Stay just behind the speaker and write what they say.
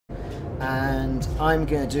and I'm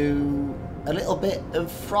going to do a little bit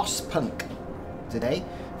of FrostPunk today.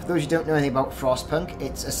 For those who don't know anything about FrostPunk,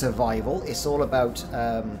 it's a survival. It's all about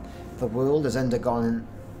the world has undergone an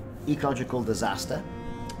ecological disaster,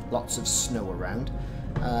 lots of snow around,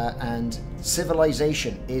 and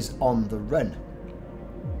civilization is on the run.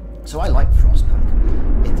 So I like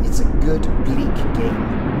FrostPunk. It's a good, bleak game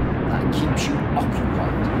that keeps you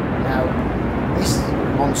occupied. Now, this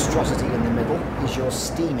monstrosity in the middle is your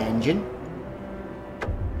steam engine,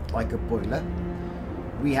 like a boiler.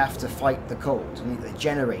 We have to fight the cold. We need the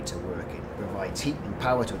generator working, provides heat and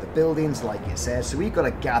power to the buildings, like it says. So we've got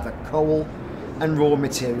to gather coal and raw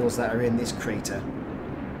materials that are in this crater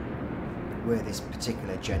where this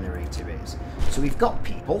particular generator is. So we've got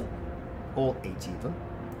people, all 80 of them,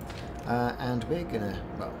 and we're gonna,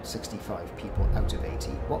 well, 65 people out of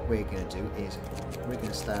 80. What we're gonna do is we're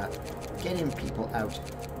gonna start getting people out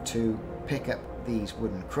to pick up these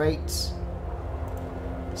wooden crates,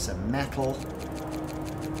 some metal,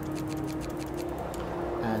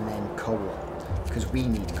 and then coal, because we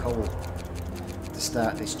need coal to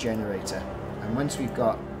start this generator. And once we've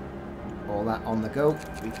got all that on the go,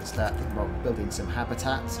 we can start thinking about building some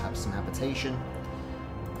habitats, have some habitation,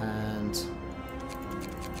 and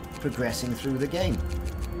progressing through the game.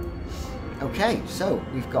 Okay, so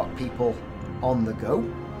we've got people on the go.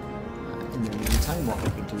 In the meantime, what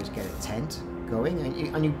we can do is get a tent going,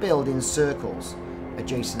 and you build in circles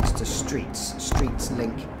adjacent to streets. Streets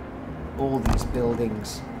link all these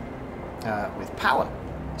buildings with power.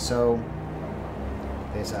 So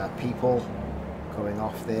there's our people going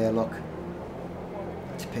off there, look,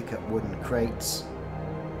 to pick up wooden crates.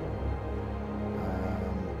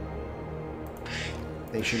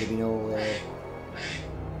 They should have been all there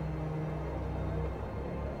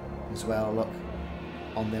as well, look,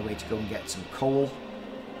 on their way to go and get some coal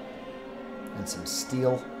and some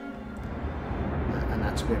steel. And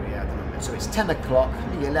that's where we are at the moment. So it's 10 o'clock,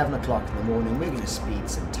 maybe 11 o'clock in the morning. We're going to speed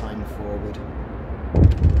some time forward.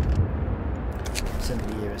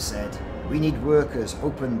 Somebody here has said, we need workers,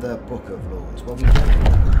 open the Book of Laws. Well, we don't open the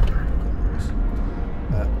Book of Laws.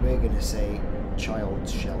 But we're going to say child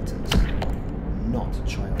shelters, not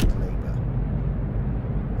child labour.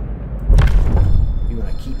 We want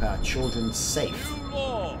to keep our children safe. New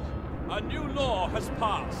law! A new law has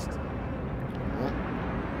passed.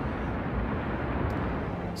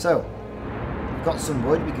 So, we've got some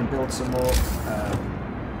wood. We can build some more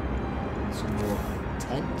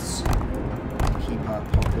tents. Keep our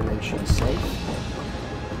population safe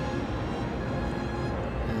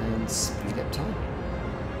and speed up time.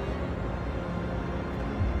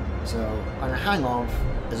 So I'm going to hang on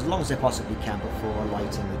as long as I possibly can before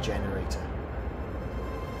lighting the generator.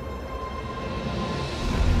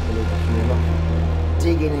 People over here, look,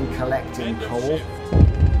 digging and collecting coal.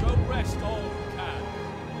 Go rest all you can.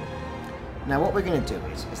 Now what we're going to do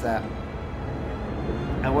is that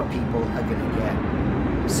our people are going to get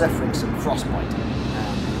suffering some frostbite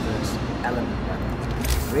first element weapon.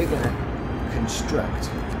 We're going to construct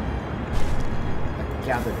a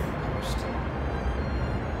gathering post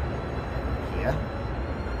here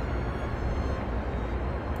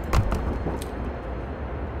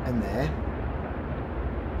and there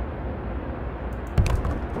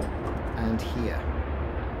and here,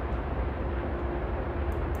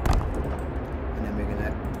 and then we're going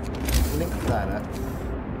to link that up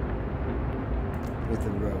with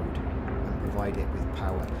the road and provide it with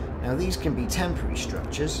power. Now these can be temporary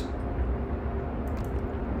structures.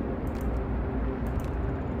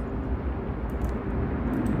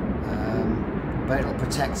 But it'll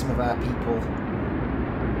protect some of our people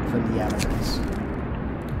from the elements.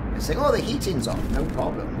 And say, oh, the heating's off. No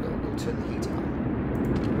problem. We'll turn the heating on.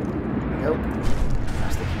 There we go.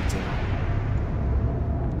 That's the heating on.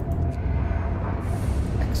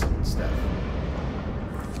 Excellent stuff.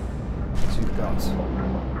 So we've got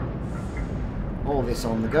all this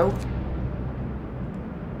on the go.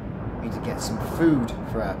 We need to get some food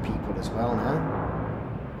for our people as well now.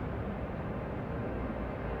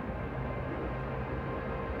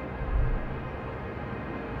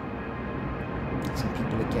 Some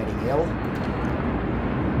people are getting ill.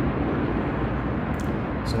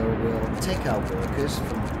 So we'll take our workers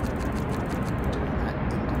from doing that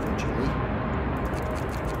individually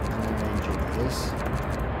and our engineers,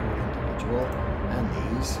 all individual, and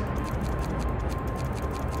these.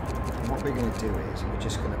 And what we're going to do is we're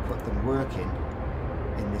just going to put them working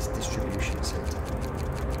in this distribution centre.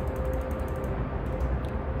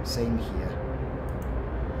 Same here.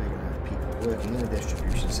 Working in the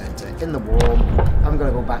distribution centre, in the wall. I'm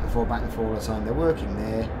going to go back and forth all the time. They're working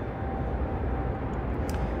there.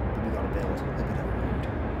 But we've got to build a bit of a road.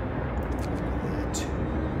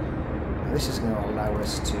 this is going to allow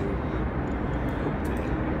us to hopefully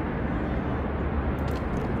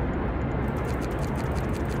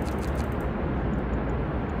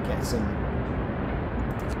get some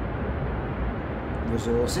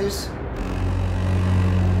resources.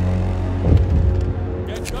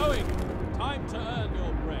 Get going! Time to earn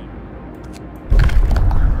your bread.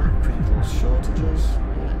 Critical shortages.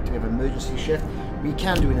 Do we have emergency shift? We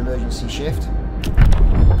can do an emergency shift.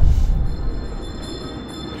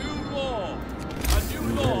 New law! A new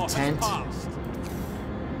law has tent. passed.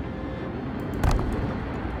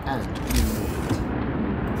 And we need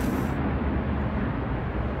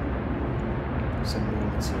some more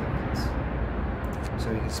materials. So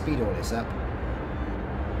we can speed all this up.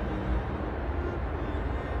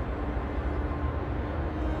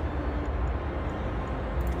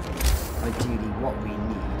 Ideally what we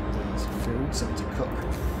need is food, something to cook.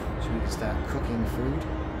 So we can start cooking food.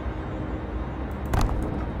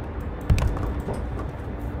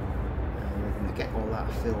 And we're going to get all that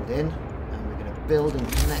filled in. And we're going to build and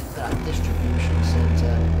connect that distribution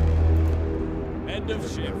centre. End of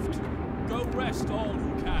shift. Go rest all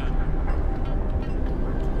who can.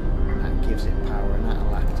 That gives it power and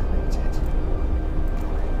that'll activate it.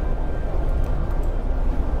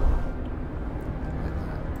 Like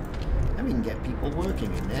that. And we can get people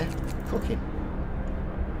working in there, cooking.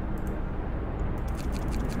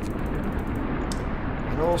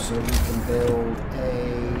 And also we can build a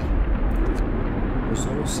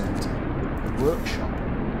resource centre, a workshop.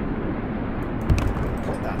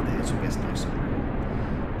 Put that there so it gets nice and warm.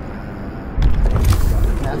 We've got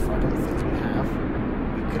enough, I don't think we have.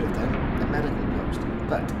 We could have done a medical post,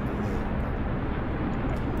 but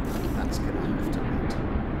that's going to have to wait.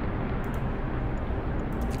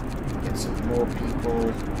 Get some more people.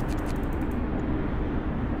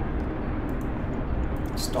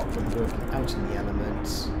 Stop them working out in the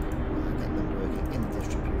elements. Get them working in the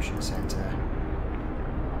distribution centre.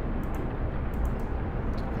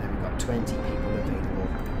 And then we've got 20 people available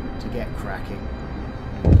to get cracking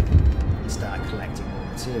and start collecting more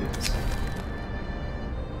materials.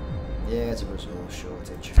 Yeah, it's a resource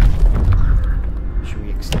shortage. Should we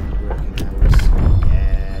extend working hours?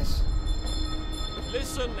 Yes.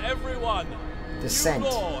 Listen, everyone. Dissent New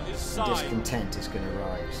law is and signed. discontent is going to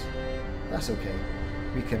rise. That's okay.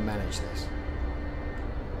 We can manage this.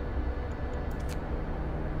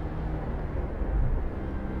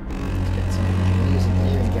 Let's get some engineers in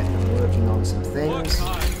here and get them working on some Work things.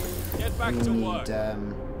 time. Get back We to need work.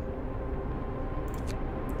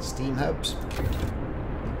 steam hubs.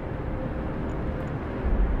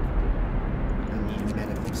 We need a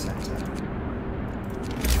medical centre.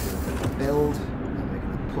 We're going to build, and we're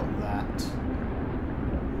going to put that,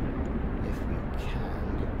 if we can,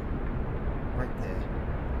 right there,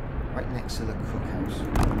 right next to the cookhouse.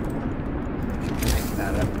 And we can connect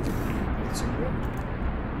that up with some road.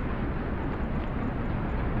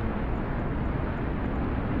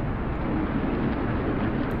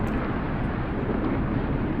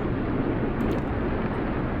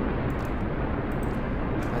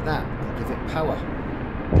 That and give it power.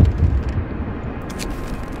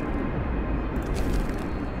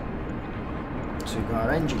 So we've got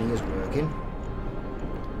our engineers working.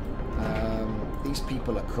 These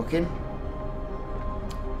people are cooking,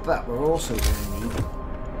 but we're also going to need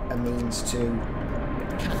a means to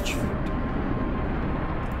catch food.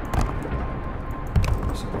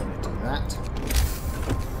 So we're going to do that.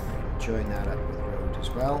 Join that up with the road as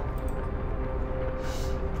well.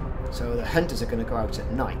 So the hunters are going to go out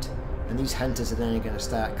at night, and these hunters are then going to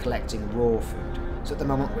start collecting raw food. So at the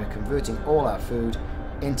moment we're converting all our food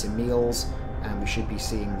into meals, and we should be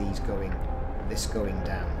seeing this going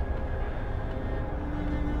down.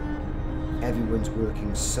 Everyone's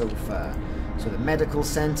working so far. So the medical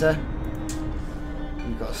centre,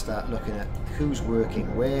 we've got to start looking at who's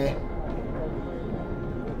working where.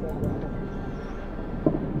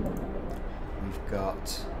 We've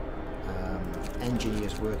got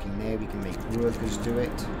engineers working there, we can make workers do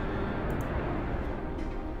it,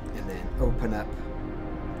 and then open up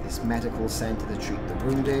this medical centre to treat the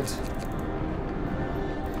wounded.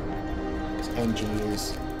 Because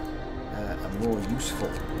engineers are more useful,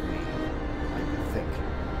 really, I would think,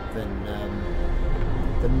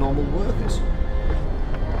 than normal workers.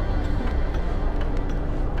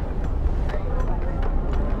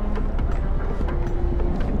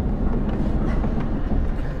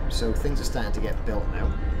 So things are starting to get built now.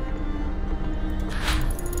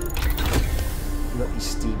 We've got these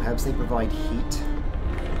steam hubs, they provide heat.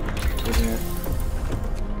 We're going to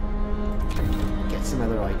get some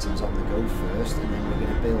other items on the go first, and then we're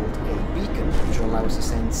going to build a beacon which will allow us to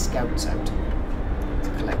send scouts out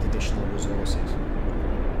to collect additional resources.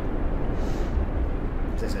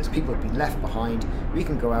 So it says people have been left behind. We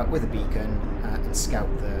can go out with a beacon and scout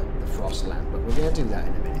the frost land, but we're going to do that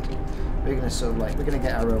in a minute. We're going to sort of like, we're going to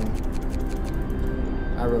get our own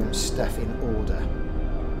stuff in order.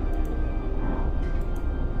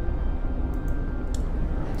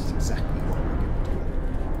 That's exactly what we're going to do.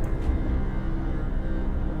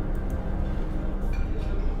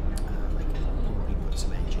 I can probably put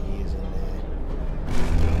some engineers in there.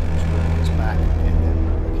 Just workers back and get them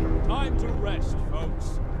working. Time to rest, folks.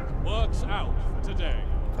 Work's out for today.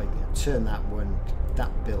 If I can turn that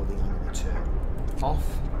building I'm going to turn off.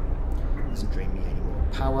 Doesn't drain me any more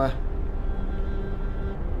power.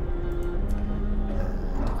 And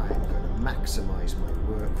I'm going to maximise my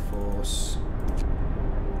workforce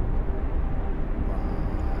by...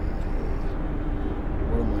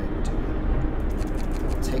 What am I doing?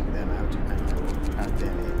 I'll take them out and I'll add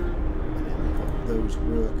them in. And then put those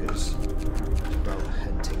workers about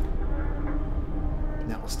hunting. And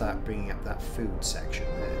that will start bringing up that food section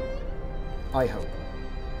there. I hope.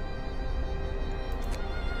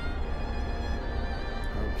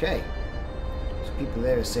 Okay, so people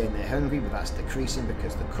there are saying they're hungry, but that's decreasing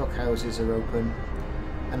because the cookhouses are open,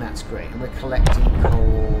 and that's great. And we're collecting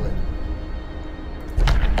coal and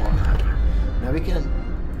what have you. Now we can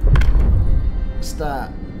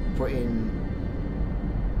start putting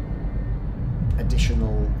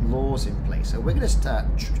additional laws in place. So we're going to start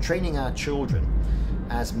training our children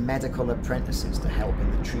as medical apprentices to help in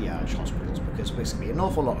the triage hospitals, because there's going to be an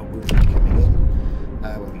awful lot of wounded coming in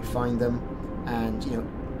when we find them, and you know,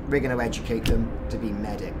 we're going to educate them to be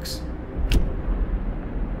medics.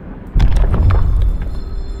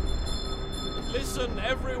 Listen,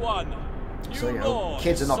 everyone. So, you know,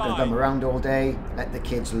 kids are not going to come around all day. Let the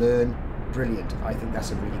kids learn. Brilliant. I think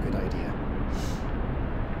that's a really good idea.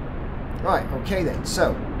 Right, okay then.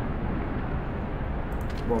 So,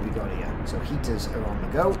 what have we got here? So, heaters are on the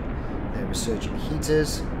go. They're researching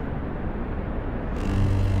heaters.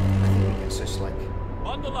 I think we can just like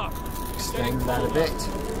extend that a bit.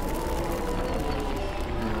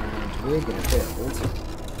 And we're going to build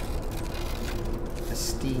a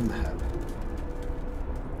steam hub.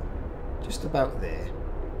 Just about there,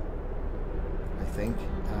 I think.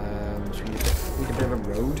 So we need a bit of a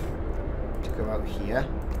road to go out here.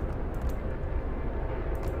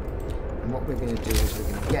 And what we're going to do is we're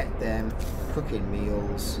going to get them cooking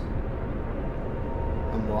meals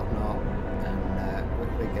and whatnot, and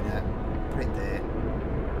we're going to put it there.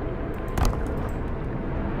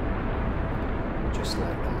 Just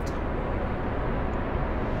like that.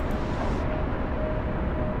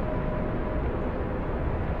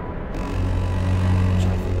 Which I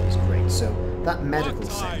think is great. So that medical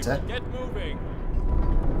centre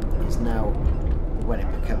is now, when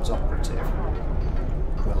it becomes operative,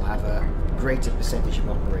 will have a greater percentage of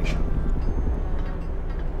operation.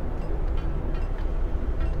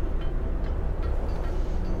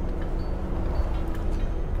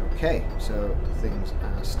 Okay, so things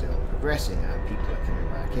are still progressing. People are coming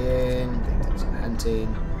back in, they did some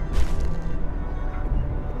hunting.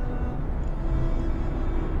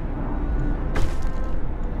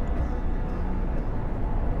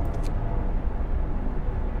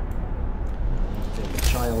 Build a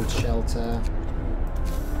child shelter.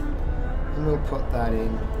 And we'll put that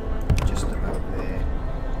in just about there.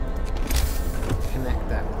 Connect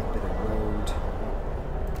that with a bit of road.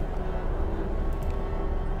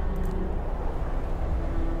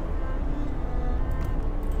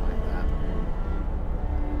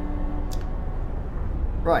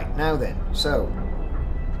 Right, now then, so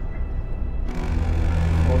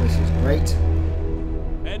all this is great.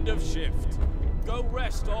 End of shift. Go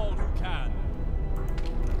rest all who can.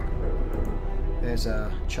 There's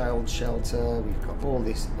a child shelter. We've got all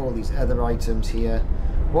these other items here.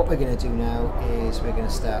 What we're going to do now is we're going to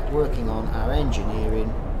start working on our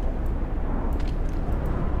engineering.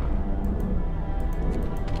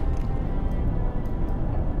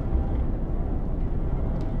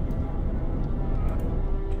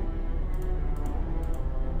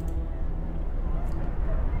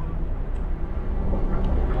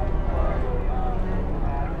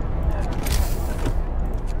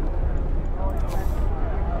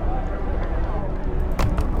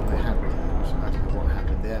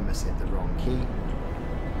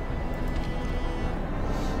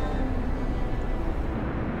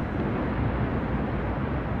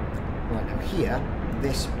 Here,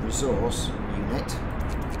 this resource unit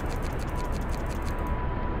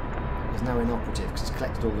is now inoperative because it's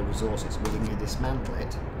collected all the resources. We're going to dismantle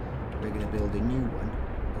it. We're going to build a new one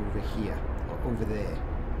over here, or over there.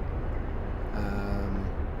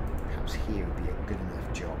 Perhaps here would be a good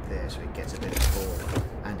enough job there, so it gets a bit of coal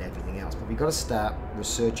and everything else. But we've got to start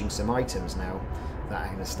researching some items now that are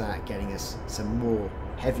going to start getting us some more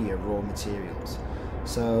heavier raw materials.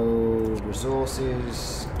 So,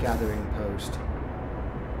 resources, gathering post.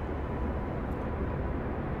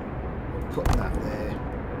 We'll put that there.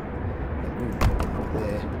 Then we'll put that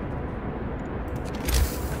there.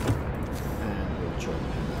 And we'll join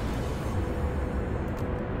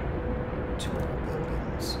that to our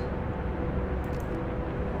buildings.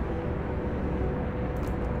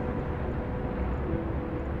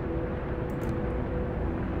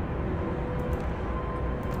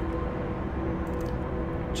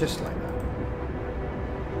 Just like that.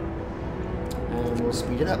 And we'll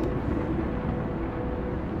speed it up.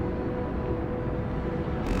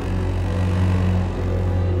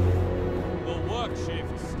 The work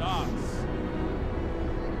shift starts.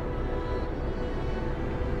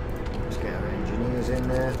 Let's get our engineers in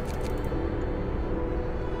there.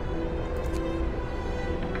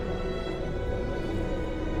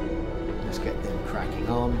 Let's get them cracking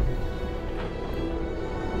on.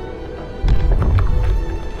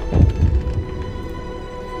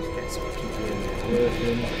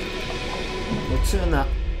 We'll turn that,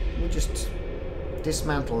 we'll just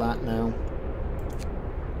dismantle that now.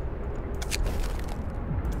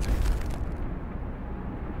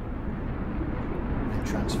 And then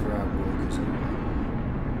transfer our workers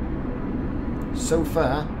over. So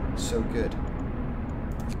far, so good.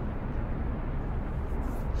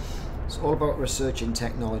 It's all about researching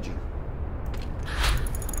technology.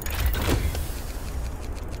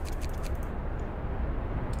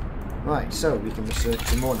 Right, so we can research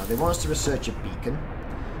some more now. They want us to research a beacon.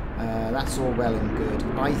 That's all well and good.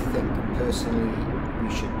 I think, personally, we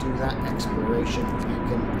should do that. Exploration,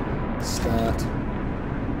 beacon, start.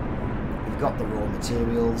 We've got the raw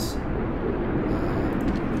materials.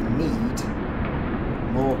 We need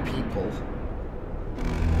more people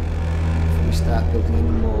before we start building any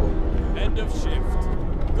more End of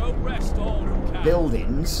shift. Go rest all who can.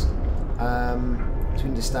 buildings. So we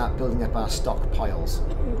need to start building up our stockpiles.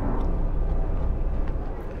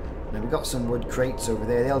 Now we've got some wood crates over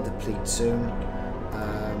there, they'll deplete soon.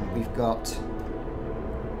 We've got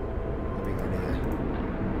here?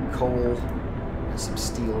 Coal and some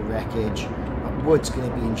steel wreckage. But wood's going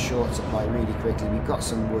to be in short supply really quickly. We've got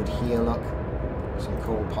some wood here, look. Some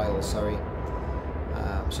coal piles, sorry.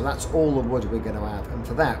 So that's all the wood we're going to have. And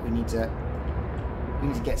for that we need to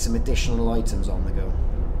get some additional items on the go.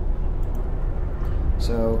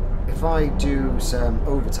 So if I do some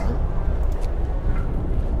overtime,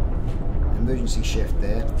 emergency shift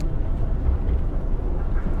there,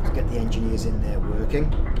 let's get the engineers in there working.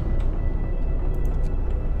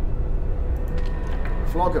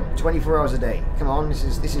 Flog them 24 hours a day. Come on, this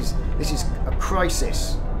is a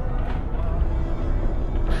crisis.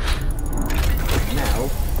 Now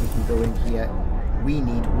we can go in here. We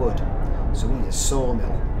need wood, so we need a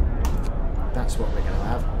sawmill. That's what we're going to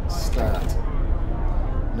have. Start.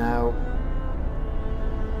 Now,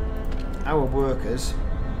 our workers,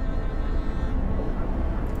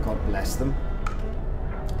 God bless them,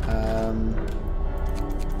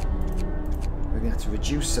 we're going to have to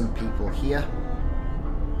reduce some people here,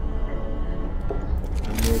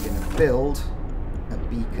 and we're going to build a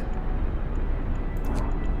beacon.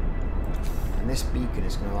 And this beacon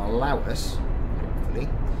is going to allow us, hopefully,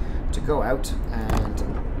 to go out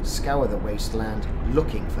and scour the wasteland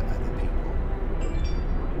looking for other people.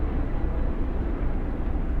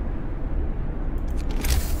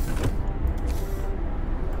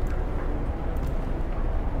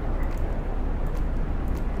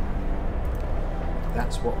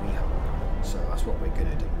 That's what we have. So that's what we're going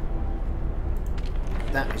to do.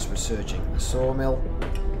 That is researching a sawmill.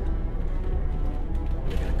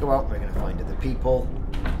 We're going to go out, we're going to find other people,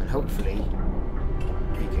 and hopefully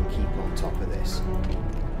we can keep on top of this.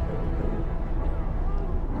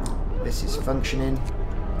 This is functioning.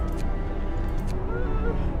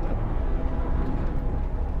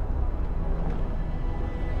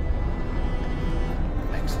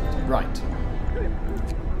 Excellent. Right.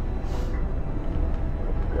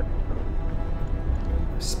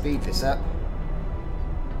 Speed this up.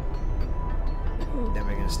 Then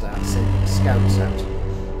we're going to start sending scouts out to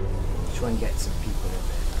try and get some people in there.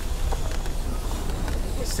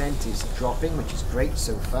 The scent is dropping, which is great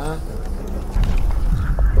so far.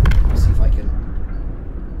 Let's see if I can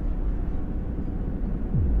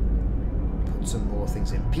put some more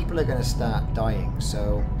things in. People are going to start dying,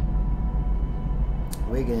 so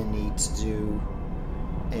we're going to need to do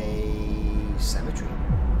a cemetery.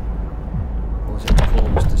 Or is it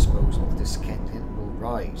corpse disposal? This will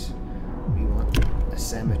rise. We want a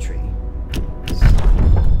cemetery.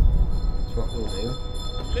 what we'll do.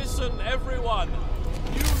 Listen, everyone.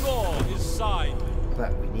 New law is signed.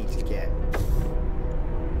 But we need to get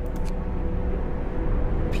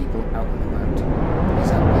people out and about. Is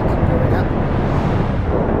that beacon going up?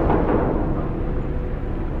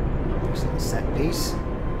 Excellent set piece.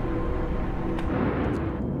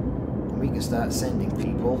 And we can start sending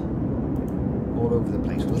people all over the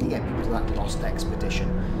place. We need to get people to that lost expedition.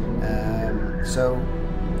 So,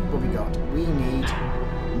 what we got? We need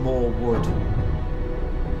more wood.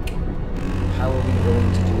 How are we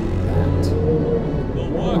going to do that?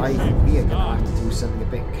 I think we are going to have to do something a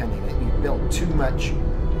bit cunning. We've built too much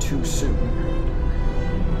too soon.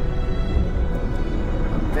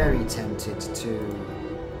 I'm very tempted to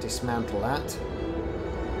dismantle that.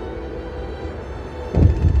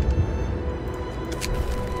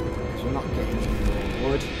 Because we're not getting any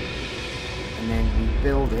more wood. And then we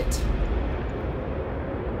build it.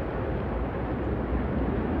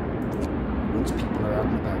 Once people are out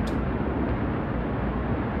and about.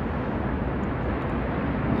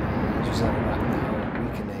 As a result of that now, we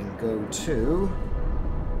can then go to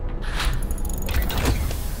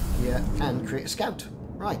here and create a scout.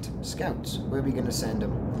 Right, scouts. Where are we going to send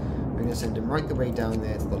them? We're going to send them right the way down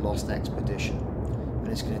there to the Lost Expedition. And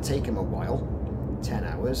it's going to take them a while. 10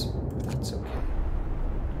 hours. That's okay.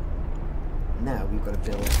 Now we've got to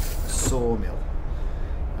build a sawmill.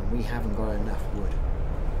 And we haven't got enough wood.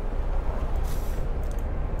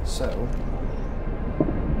 So, the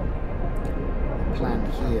plan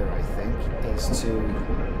here, I think, is to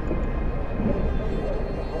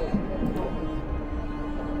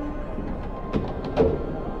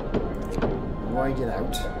wide it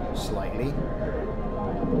out slightly.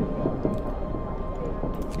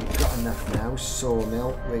 We've got enough now.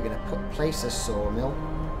 Sawmill. We're going to place a sawmill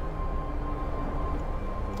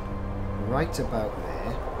right about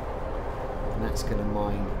there, and that's going to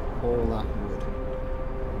mine all that wood,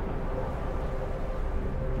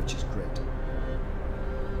 which is great.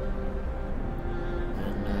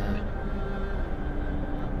 And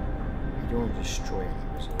you don't want to destroy any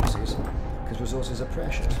resources, because resources are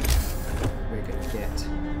precious. We're going to get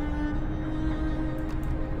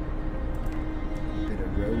a bit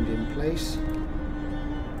of road in place,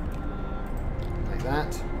 like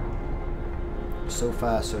that. So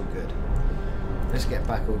far, so good. Let's get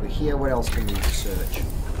back over here. What else can we research?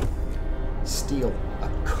 Steel, a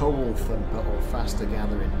coal thumper or faster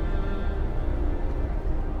gathering.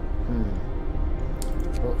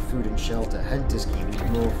 What food and shelter? Hunters gear, we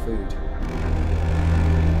need more food.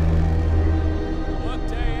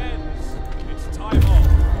 Workday ends. It's time off.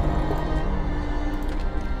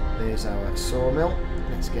 There's our sawmill.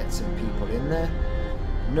 Let's get some people in there.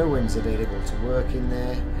 No one's available to work in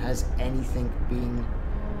there. Has anything been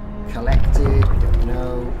collected? We don't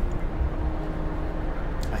know.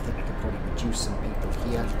 I think we can probably reduce some people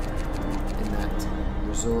here in that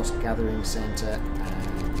resource gathering centre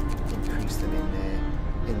and increase them in there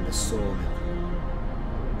in the sawmill.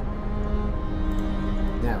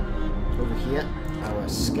 Now, over here, our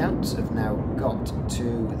scouts have now got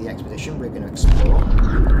to the expedition. We're going to explore.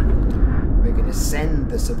 We're going to send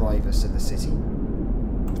the survivors to the city.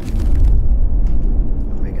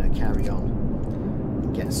 And we're going to carry on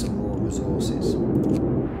and get some more resources.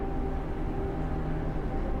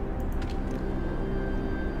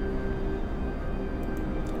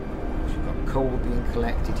 We've got coal being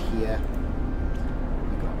collected here.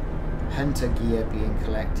 We've got hunter gear being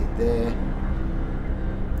collected there.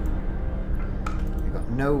 We've got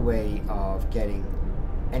no way of getting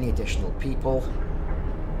any additional people.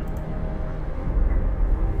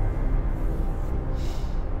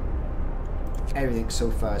 Everything so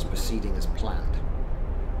far is proceeding as planned.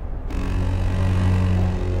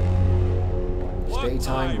 It's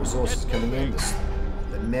daytime, resources coming in.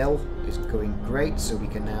 The mill is going great, so we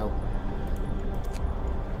can now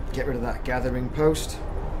get rid of that gathering post.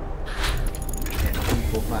 Get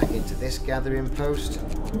people back into this gathering post.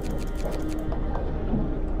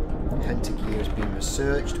 Hunter gear has been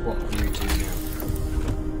researched. What can we do now?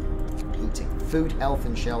 Heating, food, health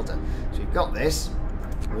and shelter. So we've got this.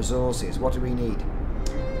 Resources, what do we need?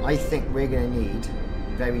 I think we're going to need,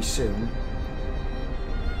 very soon,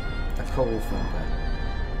 a coal thumper.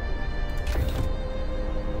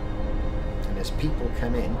 And as people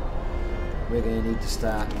come in, we're going to need to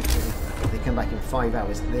start, if they come back in 5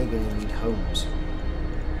 hours, they're going to need homes.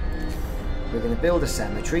 We're going to build a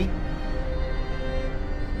cemetery.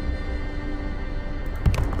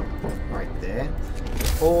 Right there.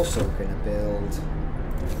 We're also going to build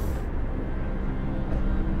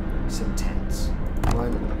some tents.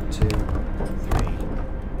 1, 2, 3,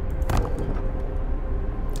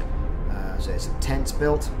 4. So there's some tents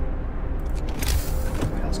built.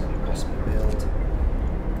 What else can we possibly build?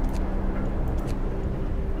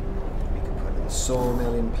 We could put a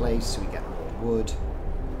sawmill in place so we get more wood.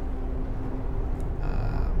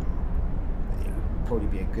 It would probably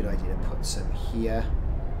be a good idea to put some here.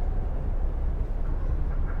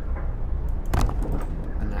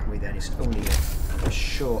 And that way then it's only a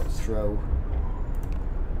short throw.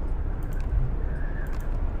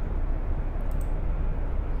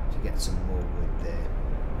 To get some more wood there.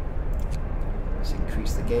 Let's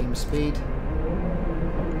increase the game speed.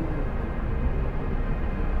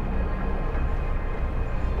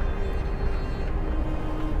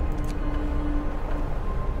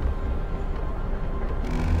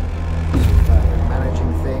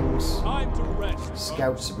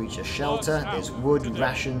 Scouts to reach a shelter. There's wood,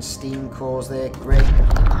 rations, steam cores there. Great.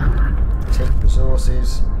 Take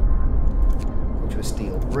resources. Go to a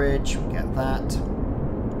steel bridge. We get that.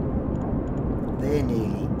 They're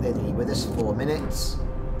nearly with us. 4 minutes.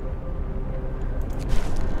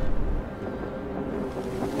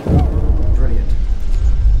 Brilliant.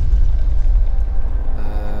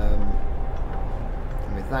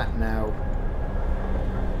 And with that now,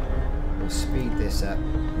 we'll speed this up.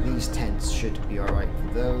 These tents should be alright for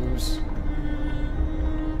those.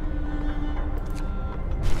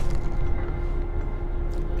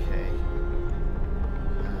 Okay.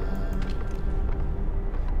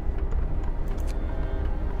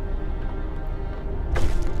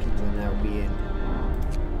 People are now being...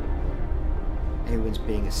 Everyone's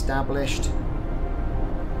being established.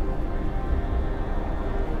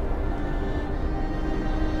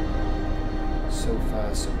 So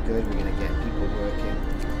far, so good. We're going to get people working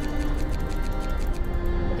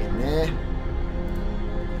in there.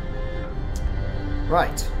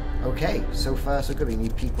 Right. Okay. So far, so good. We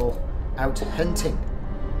need people out hunting.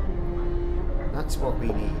 That's what we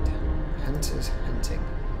need. Hunters hunting.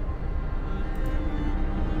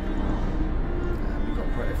 We've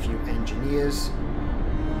got quite a few engineers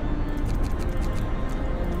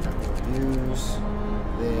that we'll use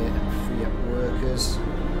there and free up workers.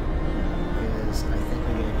 I think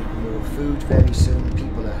we're going to need more food very soon.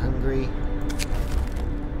 People are hungry.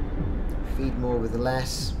 Feed more with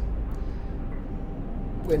less.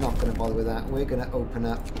 We're not going to bother with that. We're going to open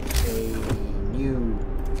up a new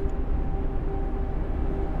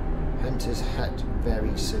hunter's hut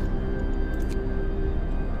very soon.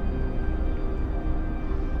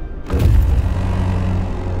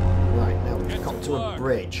 Right, now we've got to a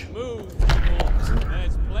bridge.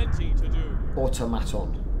 There's plenty to do.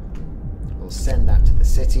 Automaton. We'll send that to the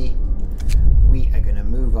city. We are going to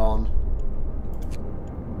move on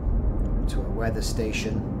to a weather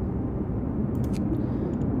station,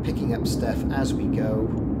 picking up stuff as we go.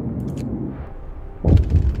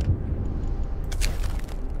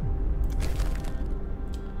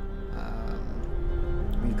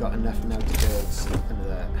 We've got enough now to build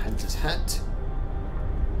another hunter's hut.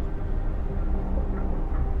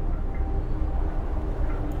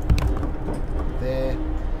 There.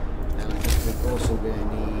 We're also going to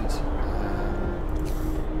need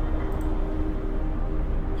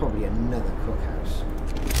probably another cookhouse.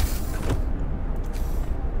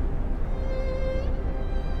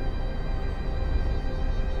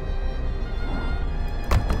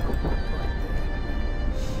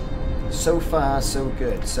 So far, so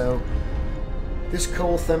good. So this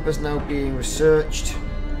coal thumper is now being researched.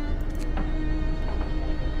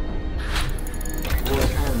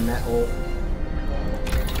 Wood and metal.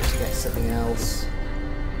 Get something else.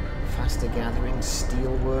 Faster gathering,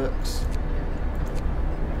 steelworks.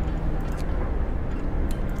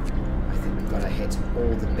 I think we've got to hit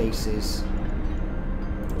all the bases.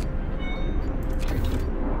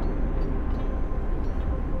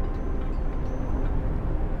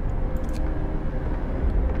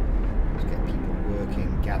 Let's get people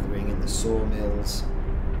working, gathering in the sawmills.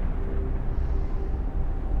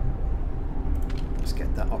 Let's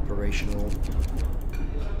get that operational.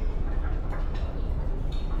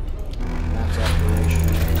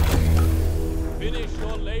 Finish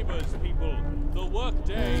your labors, people. The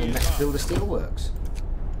workday. And let's build the steelworks.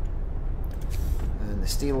 And the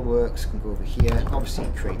steelworks can go over here. Obviously,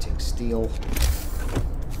 creating steel.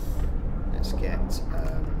 Let's get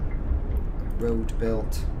a road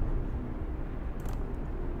built.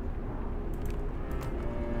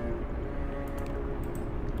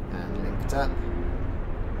 And linked up.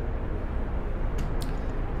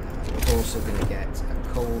 We're also going to get a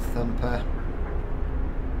coal thumper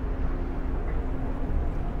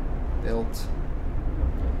built.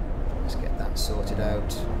 Let's get that sorted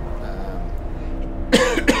out.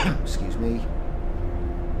 Excuse me.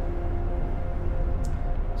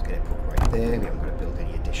 Let's get it put right there. We haven't got to build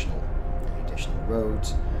any additional additional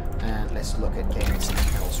roads, and let's look at getting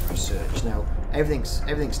something else researched. Now,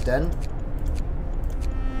 everything's done.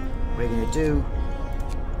 We're going to do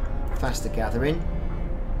faster gathering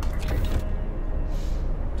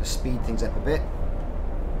to speed things up a bit.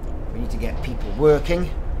 We need to get people working,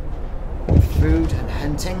 food and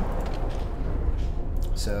hunting.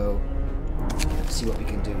 So let's see what we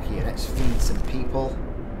can do here. Let's feed some people.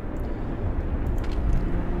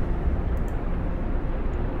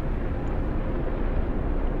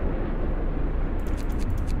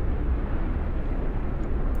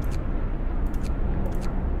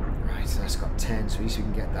 Right, so that's got 10, so at least we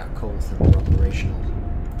can get that coal thing operational.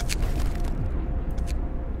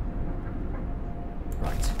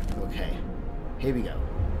 Right, okay. Here we go.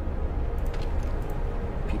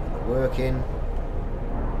 People are working.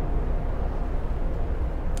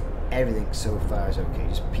 Everything so far is okay.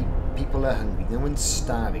 Just people are hungry. No one's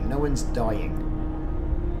starving. No one's dying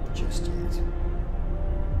just yet.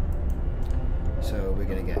 So we're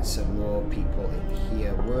going to get some more people in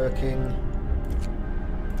here working.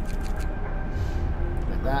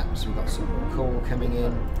 Like that. So we've got some more coal coming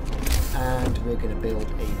in. And we're going to build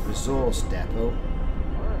a resource depot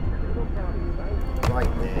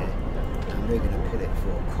right there. And we're going to put it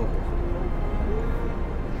for coal.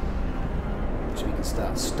 So we can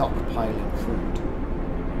start stockpiling food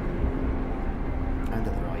and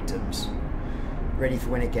other items, ready for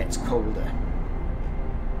when it gets colder.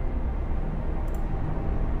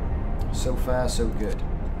 So far, so good.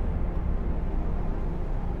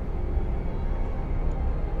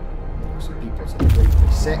 Some people are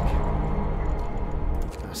pretty sick.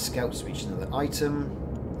 Our scouts reach another item.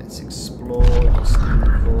 Let's explore the steam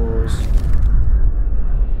cores.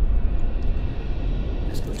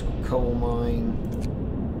 Let's go to a coal mine.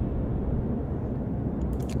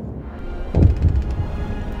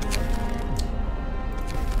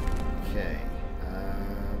 Okay.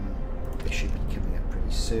 They should be coming up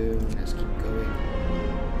pretty soon. Let's keep going.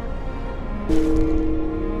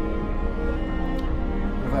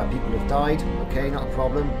 One of our people have died. Okay, not a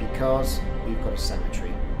problem, because we've got a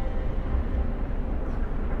cemetery.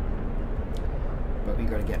 But we've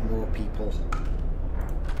got to get more people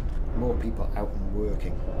out and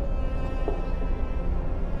working.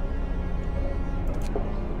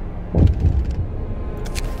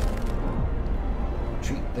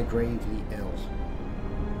 Treat the gravely ill.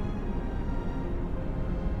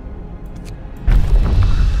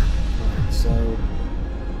 Right, so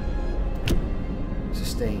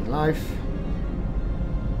sustain life.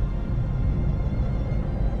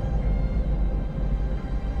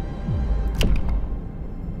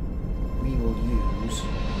 We will use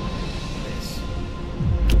this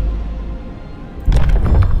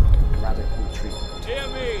radical treatment.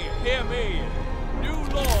 Hear me! New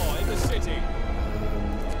law in the city!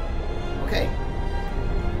 Okay,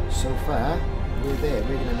 so far we're there.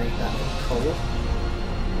 We're going to make that coal.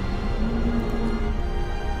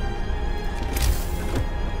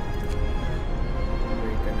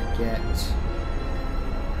 We're going to get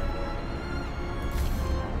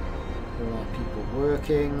all our people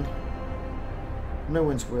working. No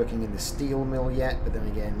one's working in the steel mill yet, but then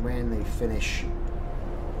again, when they finish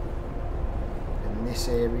in this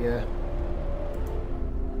area,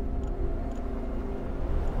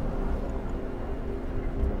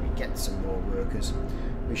 when we get some more workers,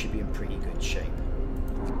 we should be in pretty good shape.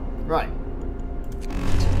 Right.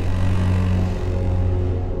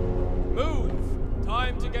 Move!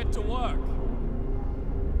 Time to get to work!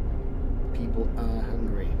 People are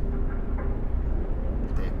hungry.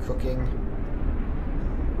 They're cooking.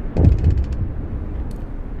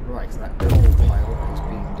 Right, so that coal pile has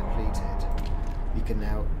been depleted. We can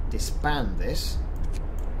now disband this.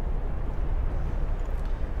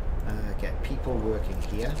 Get people working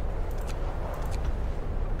here.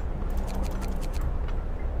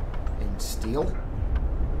 In steel.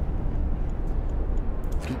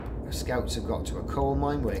 Scouts have got to a coal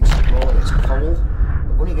mine. We'll explore this coal.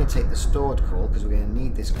 We're only going to take the stored coal because we're going to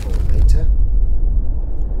need this coal later.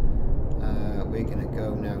 We're going to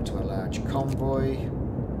go now to a large convoy.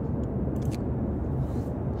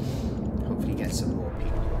 Hopefully get some more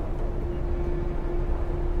people.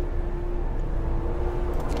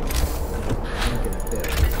 We're going to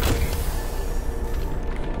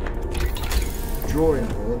build drawing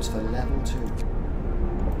boards for level 2.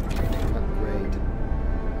 Upgrade.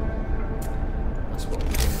 That's what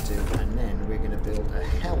we're going to do. And then we're going to build a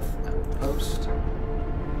health outpost.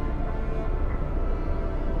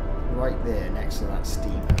 Right there next to that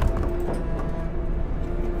steamer.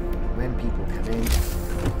 When people come in,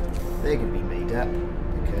 they're going to be made up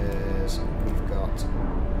because we've got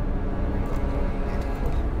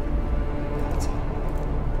medical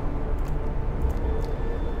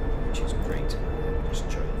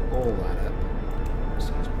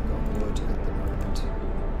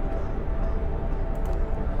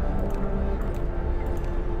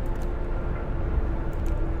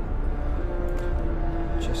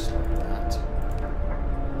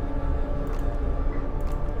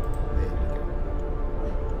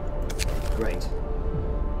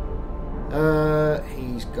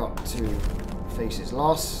He's got to face his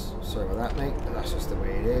loss. Sorry about that, mate, but that's just the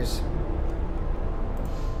way it is.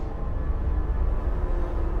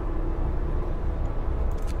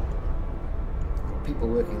 Got people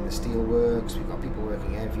working in the steelworks. We've got people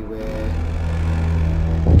working everywhere.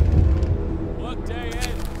 Workday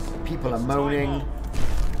ends. People are moaning.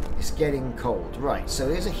 It's getting cold. Right, so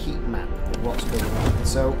here's a heat map of what's going on.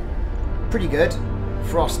 So, pretty good.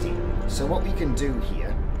 Frosty. So what we can do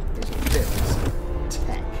here is build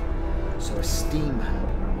tech. So a steam hub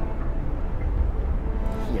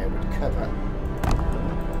here would cover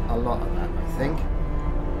a lot of that, I think.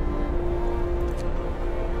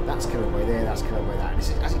 That's covered by there, that's covered by that.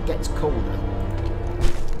 As it gets colder,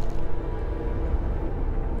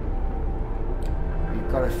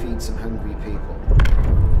 we've got to feed some hungry people.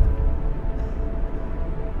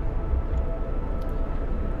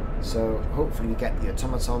 So hopefully we get the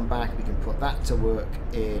automaton back. We can put that to work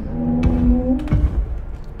in.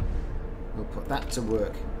 We'll put that to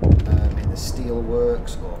work in the steel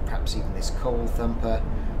works, or perhaps even this coal thumper.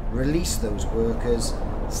 Release those workers,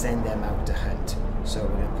 send them out to hunt. So we're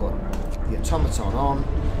going to put the automaton on.